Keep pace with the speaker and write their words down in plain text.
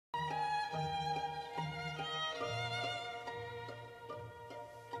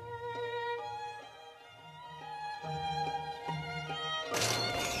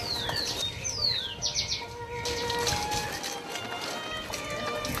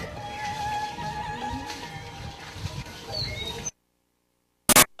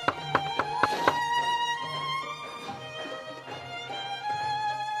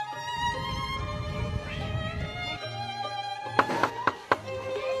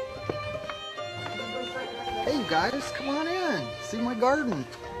Hey you guys, come on in. See my garden.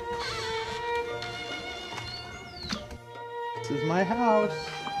 This is my house.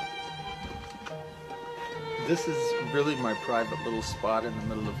 This is really my private little spot in the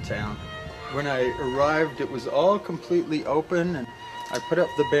middle of town. When I arrived, it was all completely open, and I put up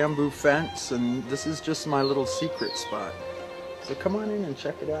the bamboo fence, and this is just my little secret spot. So come on in and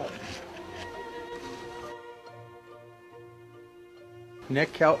check it out.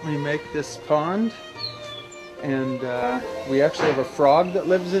 Nick helped me make this pond, and we actually have a frog that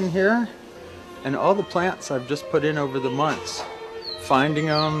lives in here, and all the plants I've just put in over the months, finding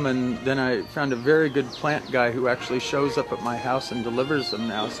them, and then I found a very good plant guy who actually shows up at my house and delivers them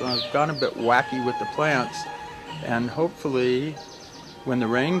now. So I've gone a bit wacky with the plants, and hopefully when the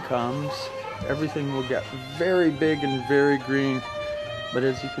rain comes everything will get very big and very green. But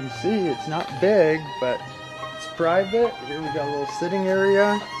as you can see, it's not big, but it's private. Here we got a little sitting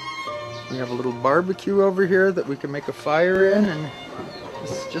area. We have a little barbecue over here that we can make a fire in, and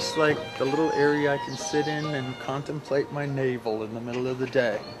it's just like a little area I can sit in and contemplate my navel in the middle of the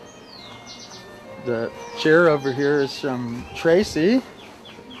day. The chair over here is from Tracy.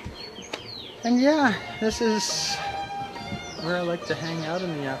 And yeah, this is where I like to hang out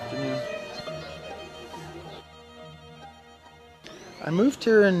in the afternoon. I moved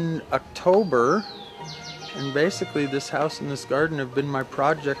here in October, and basically this house and this garden have been my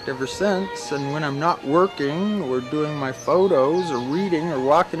project ever since. And when I'm not working or doing my photos or reading or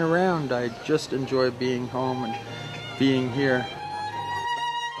walking around, I just enjoy being home and being here.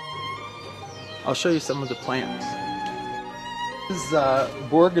 I'll show you some of the plants. This is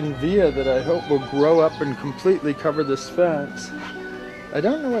Bougainvillea that I hope will grow up and completely cover this fence. I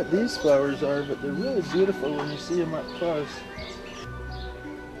don't know what these flowers are, but they're really beautiful when you see them up close.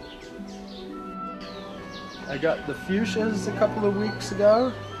 I got the fuchsias a couple of weeks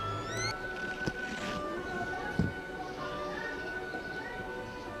ago.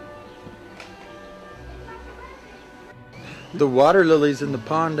 The water lilies in the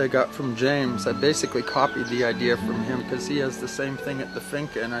pond I got from James. I basically copied the idea from him because he has the same thing at the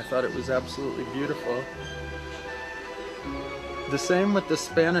finca, and I thought it was absolutely beautiful. The same with the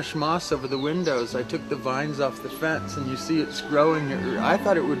Spanish moss over the windows. I took the vines off the fence, and you see it's growing. I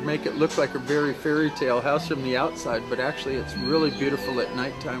thought it would make it look like a very fairy tale house from the outside, but actually it's really beautiful at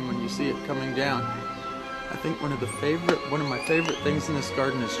nighttime when you see it coming down. I think one of my favorite things in this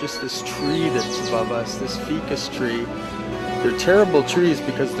garden is just this tree that's above us, this ficus tree. They're terrible trees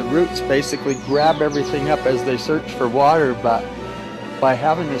because the roots basically grab everything up as they search for water, but by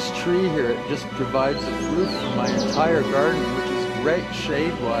having this tree here, it just provides a roof for my entire garden, which is great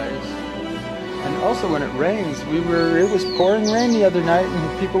shade-wise. And also when it rains, it was pouring rain the other night,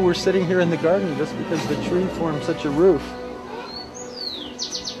 and people were sitting here in the garden just because the tree formed such a roof.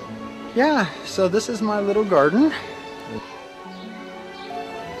 Yeah, so this is my little garden.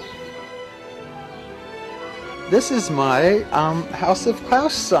 This is my House of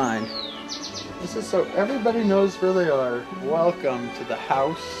Klaus sign. This is so everybody knows where they are. Welcome to the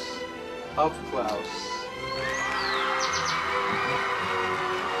House of Klaus.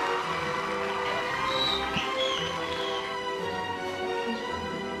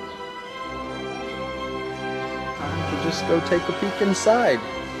 Time to just go take a peek inside.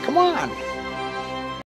 Come on!